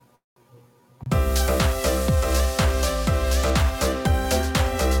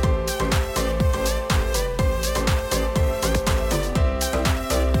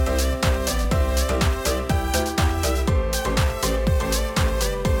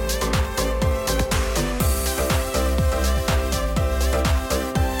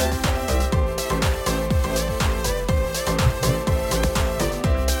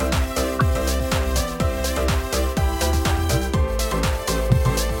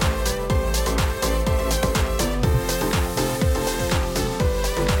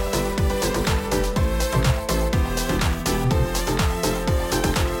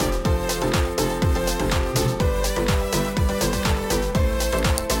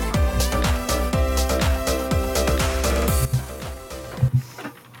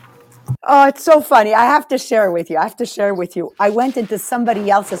Oh, it's so funny. I have to share with you. I went into somebody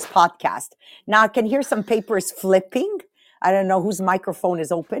else's podcast. Now I can hear some papers flipping. I don't know whose microphone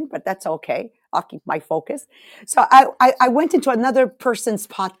is open, but that's okay. I'll keep my focus. So I went into another person's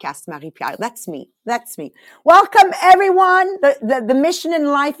podcast, Marie-Pierre. That's me. Welcome, everyone. The mission in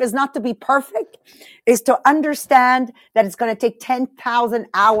life is not to be perfect, is to understand that it's going to take 10,000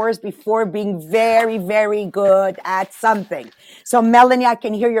 hours before being very, very good at something. So, Melanie, I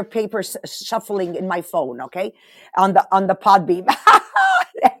can hear your papers shuffling in my phone, okay? On the pod beam.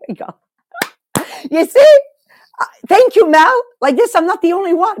 There we go. You see? Thank you, Mel. Like this, I'm not the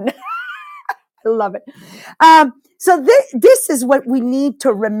only one. I love it. So this is what we need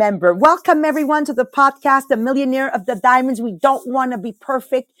to remember. Welcome everyone to the podcast, The Millionaire of the Diamonds. We don't want to be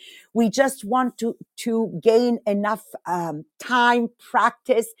perfect. We just want to gain enough time,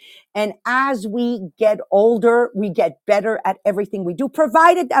 practice. And as we get older, we get better at everything we do,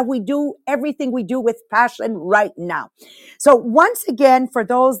 provided that we do everything we do with passion right now. So once again, for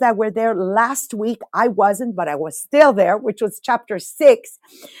those that were there last week, I wasn't, but I was still there, which was chapter 6.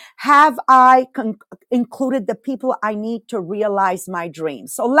 Have I included the people I need to realize my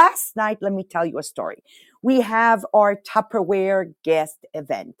dreams? So last night, let me tell you a story. We have our Tupperware guest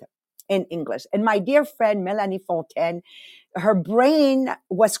event in English. And my dear friend, Melanie Fontaine, her brain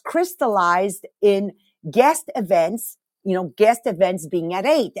was crystallized in guest events, guest events being at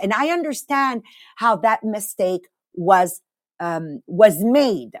 8. And I understand how that mistake was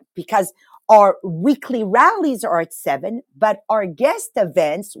made, because our weekly rallies are at 7, but our guest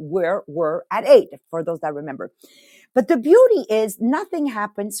events were at 8, for those that remember. But the beauty is nothing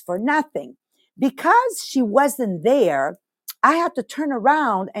happens for nothing. Because she wasn't there, I had to turn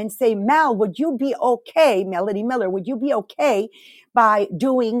around and say, Mel, would you be okay, Melanie Miller, would you be okay by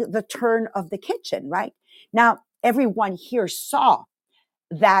doing the turn of the kitchen, right? Now, everyone here saw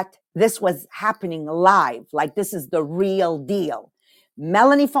that this was happening live, like this is the real deal.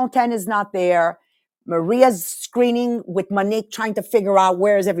 Melanie Fontaine is not there. Maria's screening with Monique, trying to figure out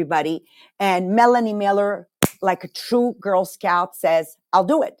where's everybody. And Melanie Miller, like a true Girl Scout, says, I'll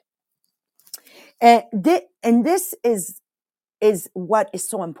do it. And this is what is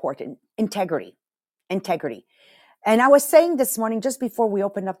so important. Integrity. And I was saying this morning, just before we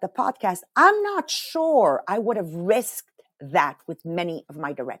opened up the podcast, I'm not sure I would have risked that with many of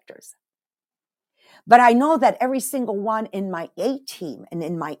my directors. But I know that every single one in my A team and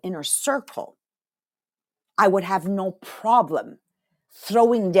in my inner circle, I would have no problem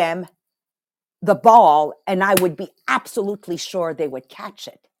throwing them the ball, and I would be absolutely sure they would catch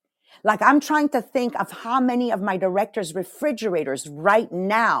it. Like, I'm trying to think of how many of my directors' refrigerators right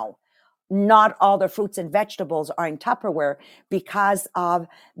now, not all the fruits and vegetables are in Tupperware because of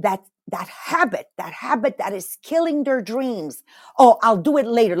that habit that is killing their dreams. Oh, I'll do it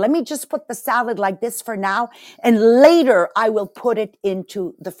later. Let me just put the salad like this for now, and later I will put it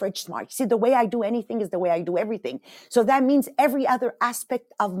into the fridge smart. See, the way I do anything is the way I do everything. So that means every other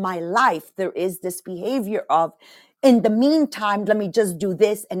aspect of my life, there is this behavior of, in the meantime, let me just do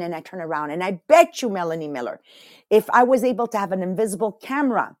this, and then I turn around. And I bet you, Melanie Miller, if I was able to have an invisible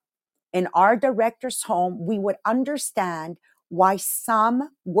camera in our director's home, we would understand why some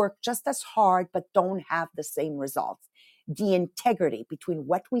work just as hard but don't have the same results. The integrity between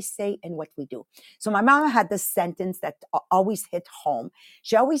what we say and what we do. So my mama had this sentence that always hit home.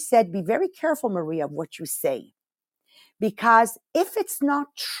 She always said, be very careful, Maria, of what you say. Because if it's not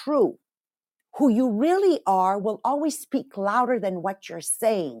true, who you really are will always speak louder than what you're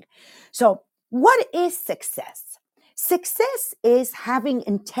saying. So what is success? Success is having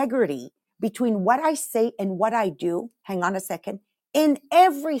integrity between what I say and what I do. Hang on a second. In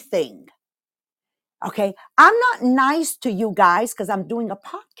everything. Okay. I'm not nice to you guys because I'm doing a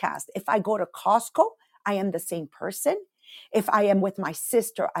podcast. If I go to Costco, I am the same person. If I am with my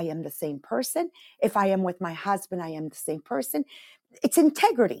sister, I am the same person. If I am with my husband, I am the same person. It's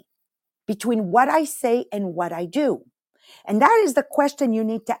integrity between what I say and what I do. And that is the question you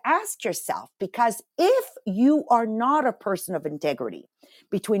need to ask yourself, because if you are not a person of integrity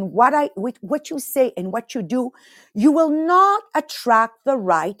between what you say and what you do, you will not attract the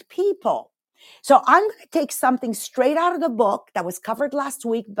right people. So I'm going to take something straight out of the book that was covered last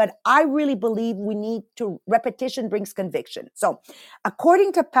week, but I really believe repetition brings conviction. So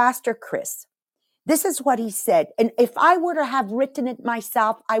according to Pastor Chris, this is what he said. And if I were to have written it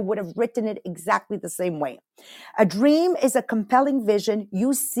myself, I would have written it exactly the same way. A dream is a compelling vision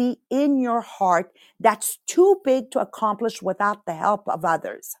you see in your heart that's too big to accomplish without the help of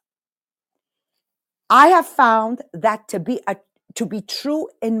others. I have found that to be true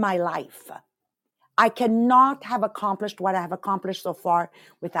in my life. I cannot have accomplished what I have accomplished so far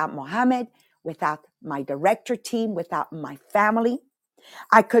without Mohammed, without my director team, without my family.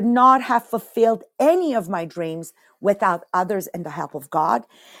 I could not have fulfilled any of my dreams without others and the help of God.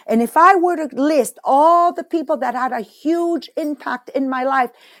 And if I were to list all the people that had a huge impact in my life,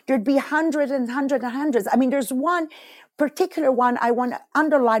 there'd be hundreds and hundreds and hundreds. I mean, there's one particular one I want to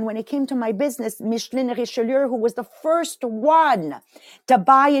underline when it came to my business, Micheline Richelieu, who was the first one to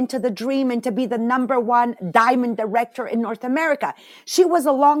buy into the dream and to be the number one diamond director in North America. She was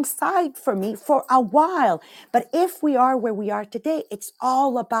alongside for me for a while. But if we are where we are today, it's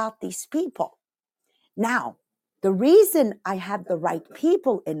all about these people. Now, the reason I had the right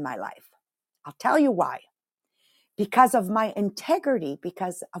people in my life, I'll tell you why. Because of my integrity,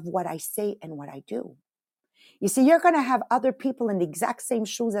 because of what I say and what I do. You see, you're going to have other people in the exact same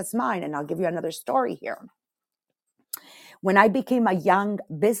shoes as mine. And I'll give you another story here. When I became a young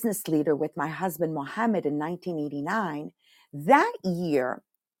business leader with my husband, Mohammed, in 1989, that year,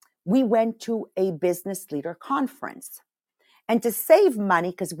 we went to a business leader conference. And to save money,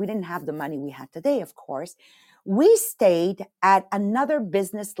 because we didn't have the money we had today, of course, we stayed at another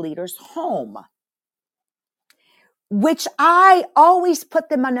business leader's home, which I always put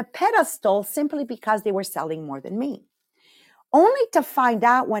them on a pedestal simply because they were selling more than me. Only to find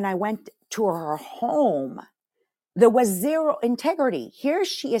out when I went to her home, there was zero integrity. Here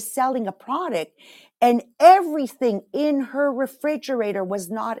she is selling a product and everything in her refrigerator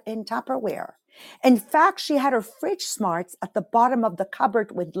was not in Tupperware. In fact, she had her fridge smarts at the bottom of the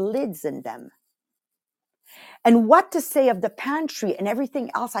cupboard with lids in them. And what to say of the pantry and everything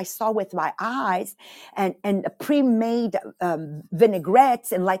else I saw with my eyes and pre-made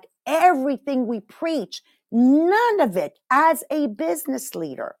vinaigrettes and like everything we preach, none of it as a business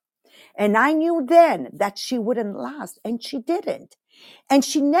leader. And I knew then that she wouldn't last, and she didn't. And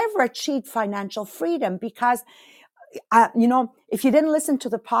she never achieved financial freedom because, if you didn't listen to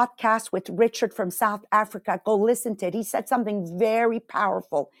the podcast with Richard from South Africa, go listen to it. He said something very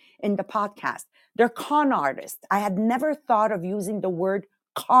powerful in the podcast. They're con artists. I had never thought of using the word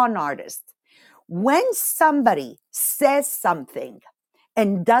con artist. When somebody says something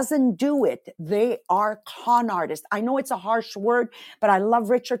and doesn't do it, they are con artists. I know it's a harsh word, but I love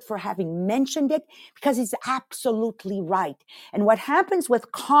Richard for having mentioned it because he's absolutely right. And what happens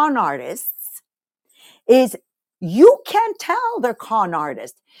with con artists is you can't tell they're con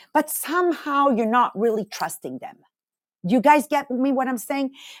artists, but somehow you're not really trusting them. You guys get me what I'm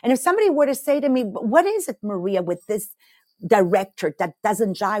saying? And if somebody were to say to me, what is it, Maria, with this director that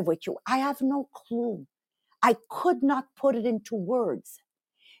doesn't jive with you? I have no clue. I could not put it into words,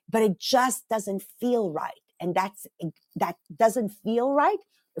 but it just doesn't feel right. And that doesn't feel right.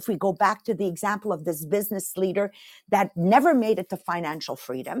 If we go back to the example of this business leader that never made it to financial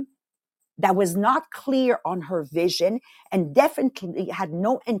freedom, that was not clear on her vision and definitely had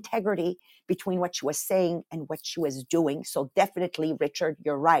no integrity between what she was saying and what she was doing. So definitely, Richard,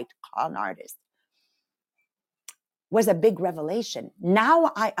 you're right, con artist. Was a big revelation.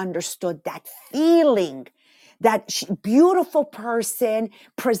 Now I understood that feeling, that beautiful person,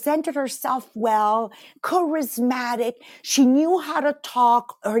 presented herself well, charismatic. She knew how to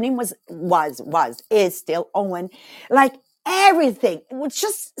talk. Her name is still Owen. Like everything. It was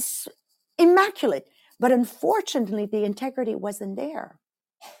just immaculate. But unfortunately, the integrity wasn't there.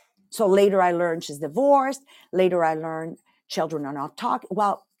 So later I learned she's divorced. Later I learned children are not talking.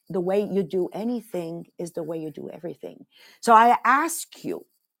 Well, the way you do anything is the way you do everything. So I ask you,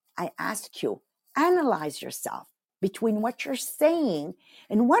 analyze yourself between what you're saying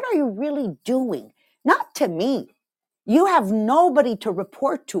and what are you really doing? Not to me. You have nobody to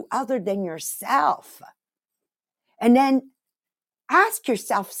report to other than yourself. And then ask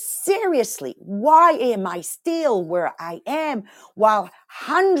yourself seriously, why am I still where I am while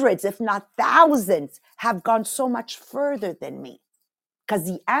hundreds, if not thousands, have gone so much further than me? Because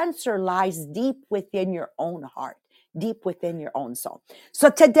the answer lies deep within your own heart, deep within your own soul. So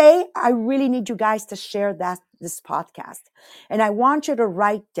today, I really need you guys to share this podcast. And I want you to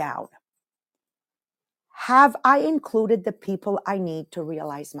write down, have I included the people I need to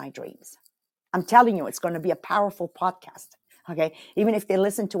realize my dreams? I'm telling you, it's going to be a powerful podcast. Okay. Even if they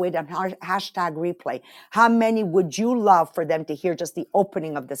listen to it on hashtag replay, how many would you love for them to hear just the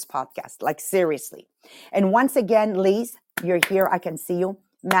opening of this podcast? Like seriously. And once again, Lise, you're here. I can see you.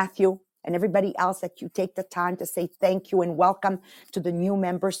 Matthew and everybody else that you take the time to say thank you and welcome to the new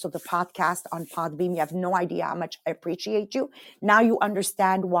members to the podcast on Podbeam. You have no idea how much I appreciate you. Now you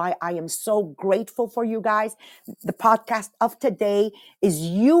understand why I am so grateful for you guys. The podcast of today is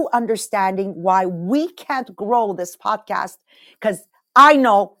you understanding why we can't grow this podcast, because I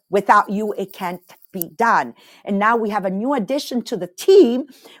know Without you, it can't be done. And now we have a new addition to the team,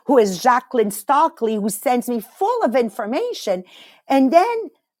 who is Jacqueline Stockley, who sends me full of information. And then,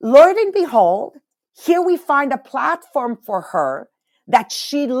 Lord and behold, here we find a platform for her that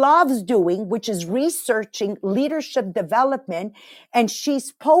she loves doing, which is researching leadership development. And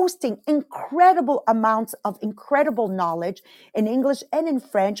she's posting incredible amounts of incredible knowledge in English and in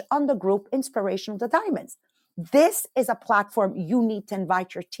French on the group Inspiration of the Diamonds. This is a platform you need to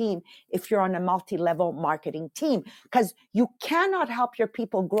invite your team if you're on a multi-level marketing team, because you cannot help your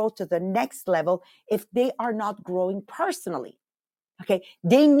people grow to the next level if they are not growing personally. Okay.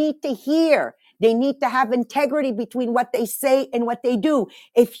 They need to hear. They need to have integrity between what they say and what they do.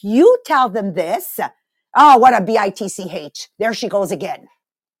 If you tell them this, oh, what a bitch. There she goes again.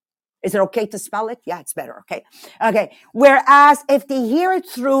 Is it okay to spell it? Yeah, it's better. Okay. Okay. Whereas if they hear it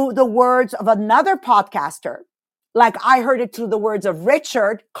through the words of another podcaster, like I heard it through the words of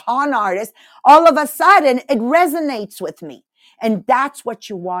Richard, con artist, all of a sudden it resonates with me. And that's what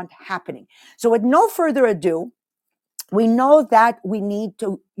you want happening. So with no further ado, we know that we need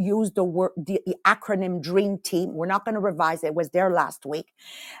to use the word, the acronym DREAM TEAM. We're not going to revise it. It was there last week.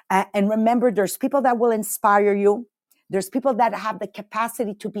 And remember, there's people that will inspire you. There's people that have the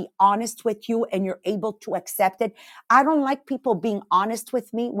capacity to be honest with you and you're able to accept it. I don't like people being honest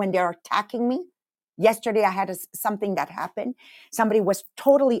with me when they're attacking me. Yesterday, I had something that happened. Somebody was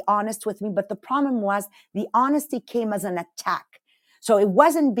totally honest with me, but the problem was the honesty came as an attack. So it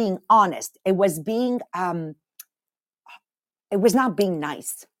wasn't being honest. It was not being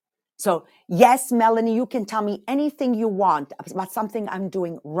nice. So yes, Melanie, you can tell me anything you want about something I'm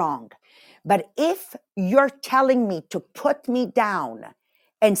doing wrong. But if you're telling me to put me down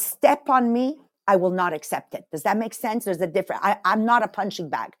and step on me, I will not accept it. Does that make sense? There's a difference. I'm not a punching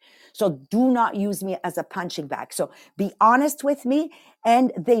bag. So do not use me as a punching bag. So be honest with me,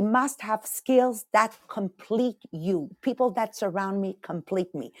 and they must have skills that complete you. People that surround me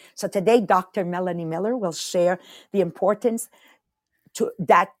complete me. So today, Dr. Melanie Miller will share the importance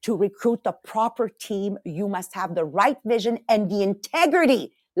to recruit the proper team. You must have the right vision and the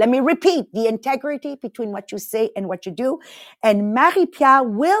integrity. Let me repeat, the integrity between what you say and what you do. And Marie-Pierre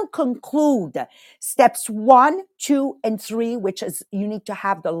will conclude steps 1, 2, and 3, which is you need to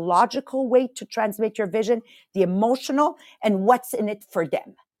have the logical way to transmit your vision, the emotional, and what's in it for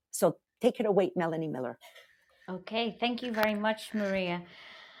them. So take it away, Melanie Miller. Okay, thank you very much, Maria.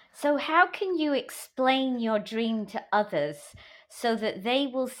 So how can you explain your dream to others so that they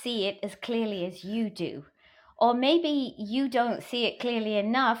will see it as clearly as you do? Or maybe you don't see it clearly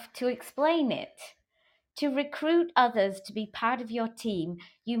enough to explain it. To recruit others to be part of your team,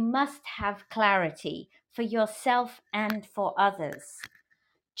 you must have clarity for yourself and for others.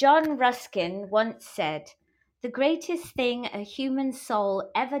 John Ruskin once said, "The greatest thing a human soul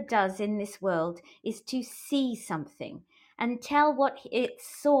ever does in this world is to see something and tell what it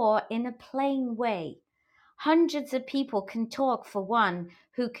saw in a plain way. Hundreds of people can talk for one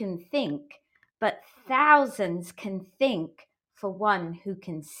who can think, but thousands can think for one who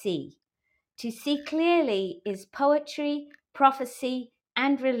can see. To see clearly is poetry, prophecy,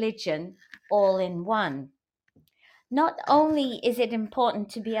 and religion all in one." Not only is it important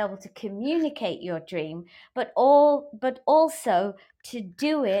to be able to communicate your dream, but also to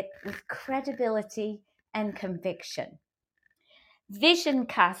do it with credibility and conviction. Vision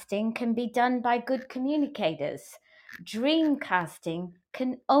casting can be done by good communicators. Dream casting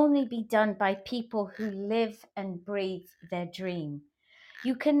can only be done by people who live and breathe their dream.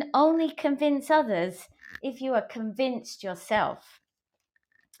 You can only convince others if you are convinced yourself.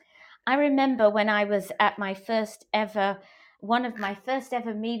 I remember when I was at one of my first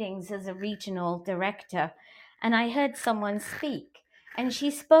ever meetings as a regional director, and I heard someone speak, and she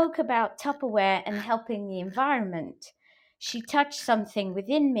spoke about Tupperware and helping the environment. She touched something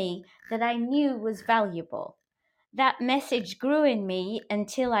within me that I knew was valuable. That message grew in me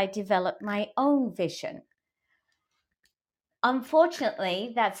until I developed my own vision.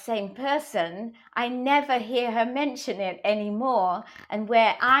 Unfortunately, that same person, I never hear her mention it anymore. And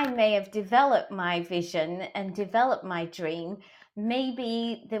where I may have developed my vision and developed my dream,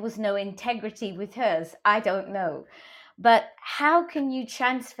 maybe there was no integrity with hers. I don't know. But how can you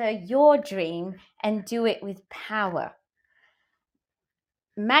transfer your dream and do it with power?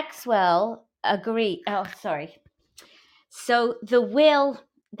 Maxwell agreed. Oh, sorry. So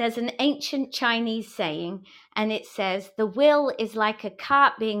there's an ancient Chinese saying, and it says, the will is like a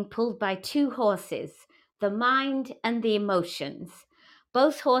cart being pulled by two horses, the mind and the emotions.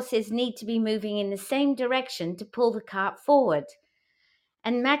 Both horses need to be moving in the same direction to pull the cart forward.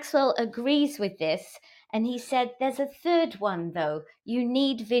 And Maxwell agrees with this, And he said, there's a third one, though. You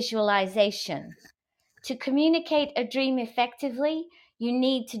need visualization. To communicate a dream effectively, you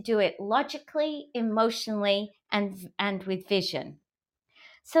need to do it logically, emotionally, and with vision.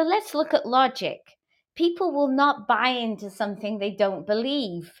 So let's look at logic. People will not buy into something they don't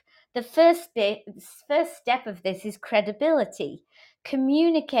believe. The first step of this is credibility.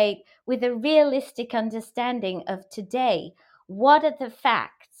 Communicate with a realistic understanding of today. What are the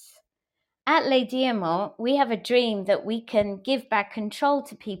facts? At Les Diamants, we have a dream that we can give back control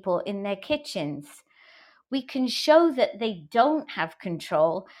to people in their kitchens. We can show that they don't have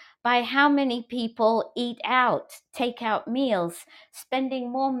control by how many people eat out, take out meals,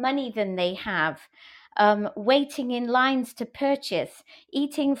 spending more money than they have, waiting in lines to purchase,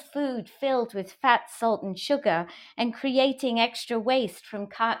 eating food filled with fat, salt, and sugar, and creating extra waste from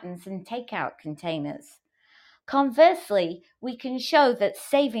cartons and takeout containers. Conversely, we can show that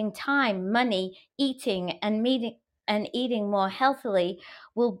saving time, money, eating, and eating more healthily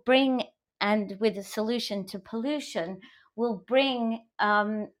will bring, and with a solution to pollution, will bring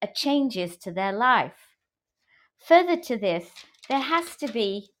changes to their life. Further to this, there has to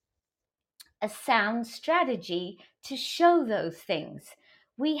be a sound strategy to show those things.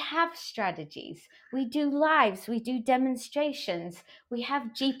 We have strategies. We do lives, we do demonstrations, we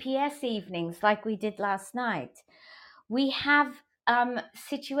have GPS evenings like we did last night. We have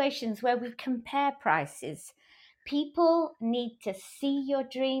situations where we compare prices. People need to see your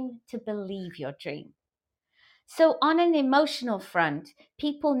dream to believe your dream. So, on an emotional front,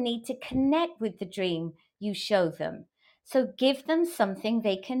 people need to connect with the dream you show them. So, give them something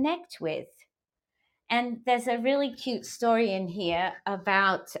they connect with. And there's a really cute story in here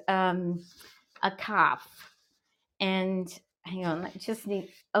about a calf. And hang on, I just need.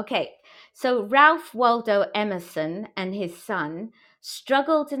 Okay, so Ralph Waldo Emerson and his son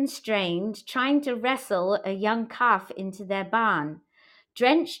struggled and strained trying to wrestle a young calf into their barn.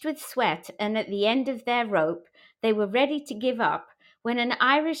 Drenched with sweat and at the end of their rope, they were ready to give up when an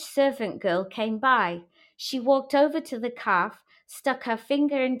Irish servant girl came by. She walked over to the calf, stuck her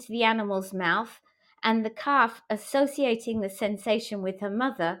finger into the animal's mouth, and the calf, associating the sensation with her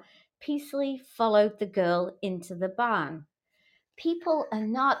mother, peacefully followed the girl into the barn. People are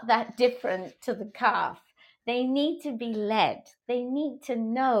not that different to the calf. They need to be led. They need to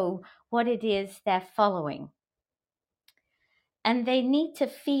know what it is they're following. And they need to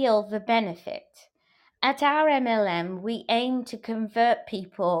feel the benefit. At our MLM, we aim to convert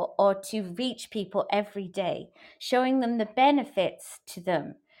people or to reach people every day, showing them the benefits to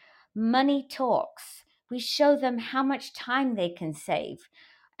them. Money talks. We show them how much time they can save,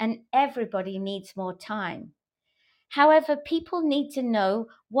 and everybody needs more time. However, people need to know,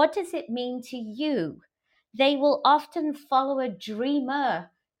 what does it mean to you? They will often follow a dreamer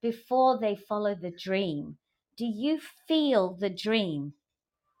before they follow the dream. Do you feel the dream?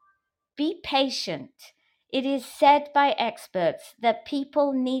 Be patient. It is said by experts that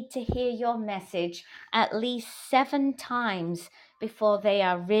people need to hear your message at least 7 times before they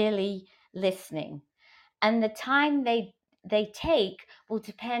are really listening. And the time they take will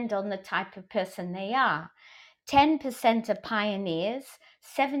depend on the type of person they are. 10% are pioneers,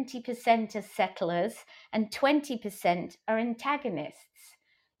 70% are settlers, and 20% are antagonists.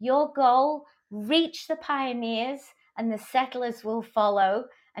 Your goal, reach the pioneers, and the settlers will follow,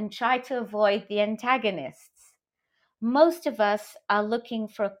 and try to avoid the antagonists. Most of us are looking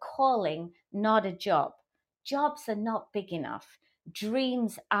for a calling, not a job. Jobs are not big enough.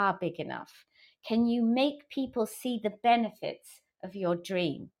 Dreams are big enough. Can you make people see the benefits of your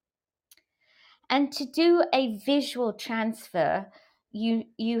dream? And to do a visual transfer,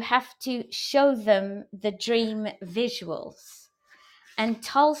 you have to show them the dream visuals. And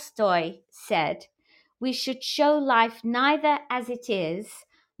Tolstoy said, we should show life neither as it is,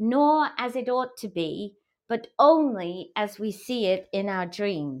 nor as it ought to be, but only as we see it in our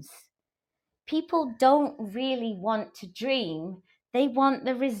dreams. People don't really want to dream, they want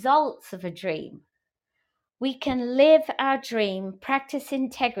the results of a dream. We can live our dream, practice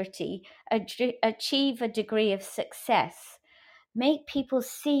integrity, achieve a degree of success, make people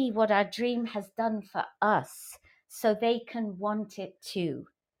see what our dream has done for us so they can want it too.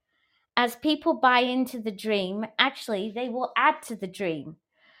 As people buy into the dream, actually, they will add to the dream.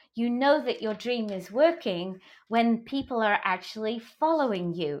 You know that your dream is working when people are actually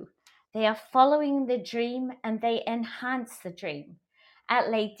following you. They are following the dream and they enhance the dream. At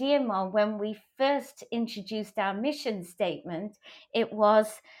Les Diamants, when we first introduced our mission statement, it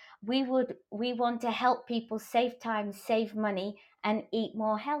was we want to help people save time, save money, and eat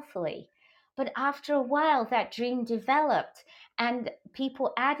more healthily. But after a while, that dream developed and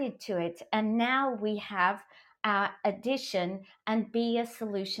people added to it. And now we have our addition and be a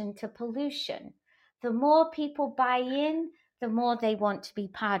solution to pollution. The more people buy in, the more they want to be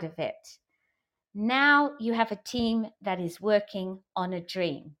part of it. Now you have a team that is working on a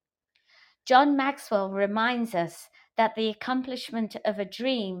dream. John Maxwell reminds us that the accomplishment of a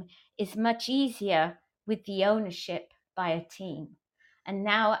dream is much easier with the ownership by a team. And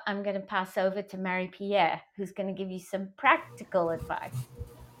now I'm going to pass over to Marie Pierre, who's going to give you some practical advice.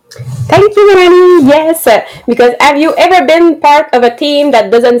 Thank you, Melanie. Yes, because have you ever been part of a team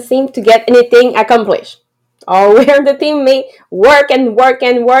that doesn't seem to get anything accomplished? Or where the team may work and work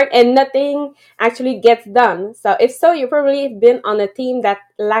and work and nothing actually gets done. So if so, you probably have been on a team that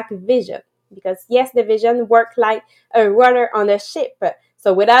lack vision. Because yes, the vision works like a rudder on a ship.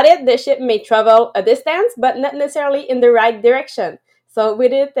 So without it, the ship may travel a distance, but not necessarily in the right direction. So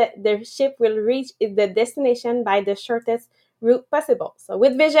with it, the ship will reach the destination by the shortest route possible. So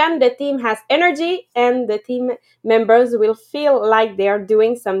with vision, the team has energy and the team members will feel like they are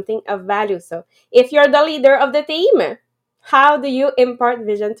doing something of value. So if you're the leader of the team, how do you impart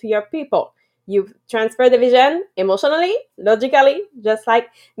vision to your people? You transfer the vision emotionally, logically, just like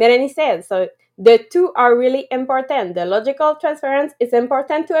Melanie said. So the two are really important. The logical transference is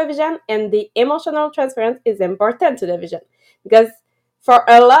important to a vision and the emotional transference is important to the vision. Because for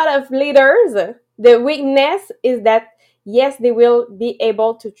a lot of leaders, the weakness is that yes, they will be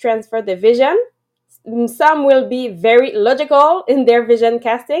able to transfer the vision. Some will be very logical in their vision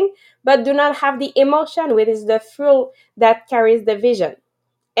casting, but do not have the emotion, which is the fuel that carries the vision.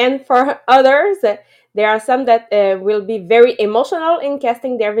 And for others, there are some that will be very emotional in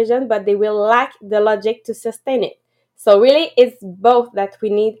casting their vision, but they will lack the logic to sustain it. So really, it's both that we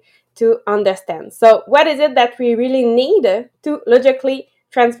need to understand. So what is it that we really need to logically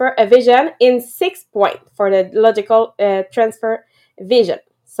transfer a vision in 6 points for the logical transfer vision?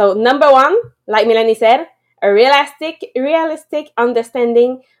 So number one, like Melanie said, a realistic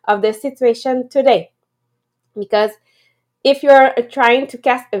understanding of the situation today. Because if you are trying to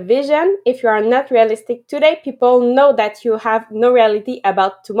cast a vision, if you are not realistic today, people know that you have no reality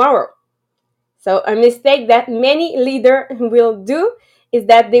about tomorrow. So a mistake that many leaders will do is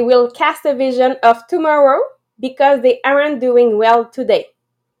that they will cast a vision of tomorrow because they aren't doing well today.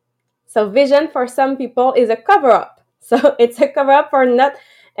 So vision for some people is a cover-up. So it's a cover-up for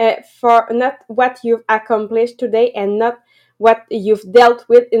not what you've accomplished today and not what you've dealt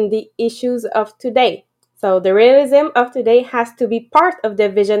with in the issues of today. So the realism of today has to be part of the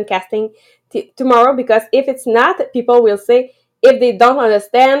vision casting tomorrow, because if it's not, people will say, if they don't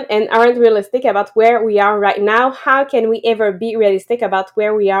understand and aren't realistic about where we are right now, how can we ever be realistic about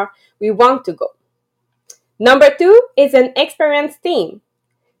where we want to go? Number two is an experienced team.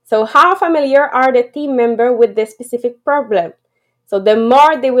 So how familiar are the team members with the specific problem? So the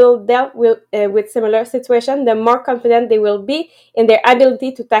more they will deal with similar situation, the more confident they will be in their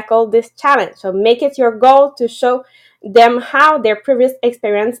ability to tackle this challenge. So make it your goal to show them how their previous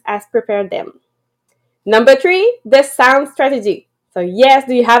experience has prepared them. Number three, the sound strategy. So yes,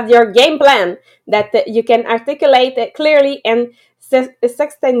 do you have your game plan that you can articulate clearly and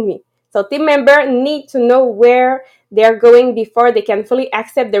succinctly? So team members need to know where they're going before they can fully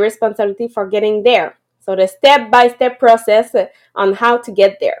accept the responsibility for getting there. So the step-by-step process on how to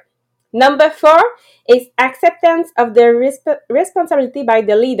get there. Number four is acceptance of the responsibility by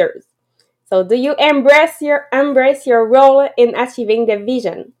the leaders. So do you embrace your role in achieving the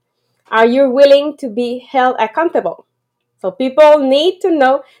vision? Are you willing to be held accountable? So people need to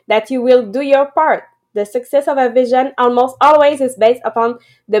know that you will do your part. The success of a vision almost always is based upon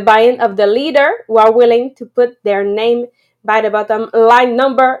the buy-in of the leader who are willing to put their name by the bottom line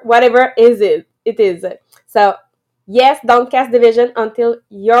number, whatever it is. So yes, don't cast the vision until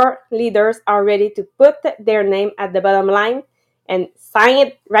your leaders are ready to put their name at the bottom line and sign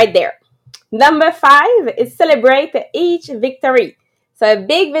it right there. Number five is celebrate each victory. So a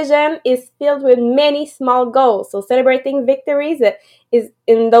big vision is filled with many small goals. So celebrating victories is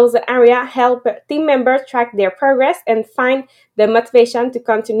in those areas help team members track their progress and find the motivation to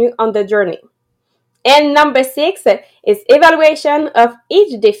continue on the journey. And number six is evaluation of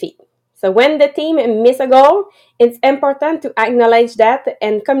each defeat. So when the team miss a goal, it's important to acknowledge that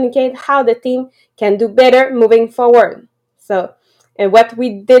and communicate how the team can do better moving forward. So what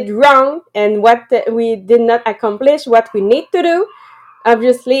we did wrong and what we did not accomplish, what we need to do.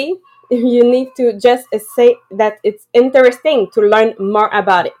 Obviously, you need to just say that it's interesting to learn more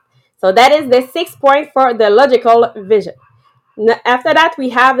about it. So that is the 6 point for the logical vision. After that, we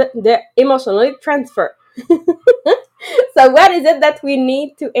have the emotional transfer. So what is it that we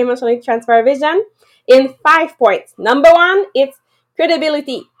need to emotionally transfer a vision? In 5 points. Number one, it's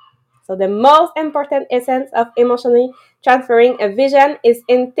credibility. So the most important essence of emotionally transferring a vision is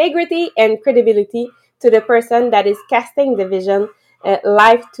integrity and credibility to the person that is casting the vision,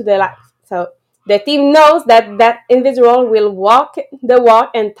 life to the life. So the team knows that that individual will walk the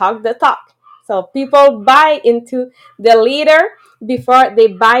walk and talk the talk. So people buy into the leader before they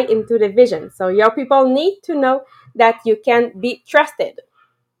buy into the vision. So your people need to know that you can be trusted.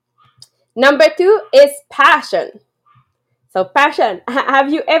 Number two is passion. So passion.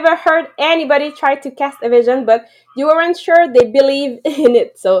 Have you ever heard anybody try to cast a vision, but you weren't sure they believe in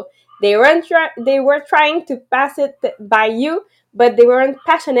it? So they were trying to pass it by you, but they weren't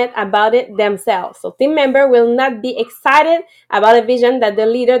passionate about it themselves. So team member will not be excited about a vision that the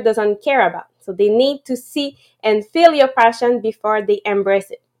leader doesn't care about. So they need to see and feel your passion before they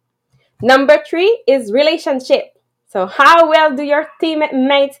embrace it. Number three is relationship. So how well do your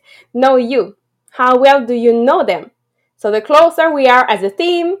teammates know you? How well do you know them? So the closer we are as a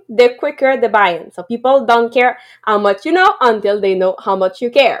team, the quicker the buy-in. So people don't care how much you know until they know how much you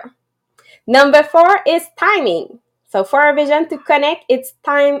care. Number four is timing. So for a vision to connect, its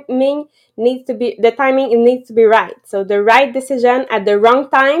timing needs to be right. So the right decision at the wrong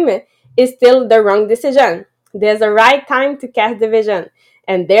time is still the wrong decision. There's a right time to cast the vision.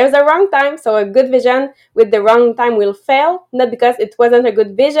 And there's a wrong time. So a good vision with the wrong time will fail, not because it wasn't a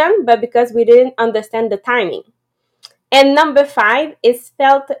good vision, but because we didn't understand the timing. And number five is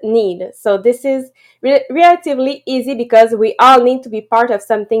felt need. So this is relatively easy because we all need to be part of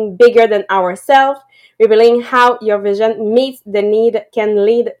something bigger than ourselves. Revealing how your vision meets the need can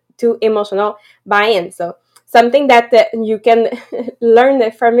lead to emotional buy-in. So something that you can learn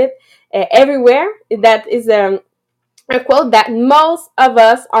from it everywhere. That is a quote that most of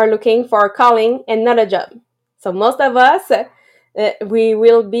us are looking for a calling and not a job. So most of us, we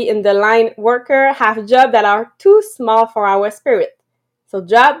will be in the line worker, have jobs that are too small for our spirit. So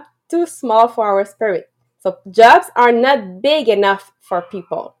job too small for our spirit. So jobs are not big enough for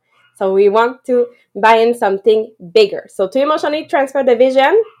people. So we want to buy in something bigger. So to emotionally transfer the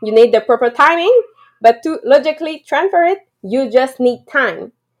vision, you need the proper timing, but to logically transfer it, you just need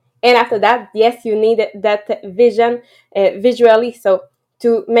time. And after that, yes, you need that vision visually. So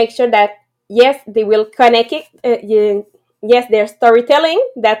to make sure that, yes, they will connect it. Yes, there's storytelling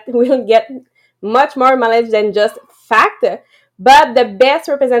that will get much more mileage than just fact. But the best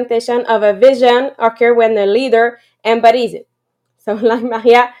representation of a vision occur when the leader embodies it. So like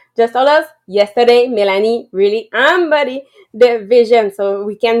Maria just told us yesterday, Melanie really embodied the vision. So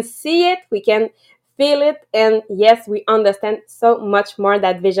we can see it, we can feel it, and yes, we understand so much more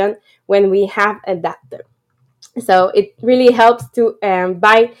that vision when we have adapted. So it really helps to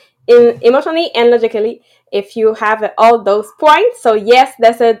buy in emotionally and logically if you have all those points. So yes,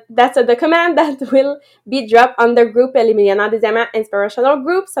 that's a document that will be dropped on the group Les Millionnaires des Diamants inspirational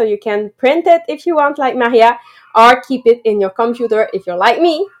group. So you can print it if you want, like Maria, or keep it in your computer if you're like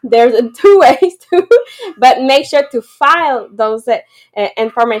me. There's two ways to, but make sure to file those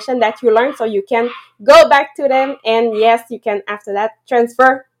information that you learned so you can go back to them, and yes, you can after that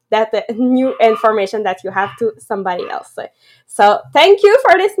transfer that new information that you have to somebody else. So thank you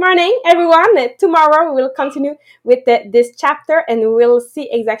for this morning, everyone. Tomorrow we will continue with this chapter, and we will see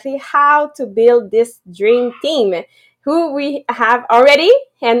exactly how to build this dream team, who we have already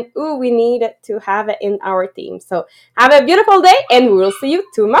and who we need to have in our team. So have a beautiful day, and we will see you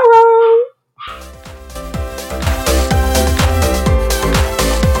tomorrow.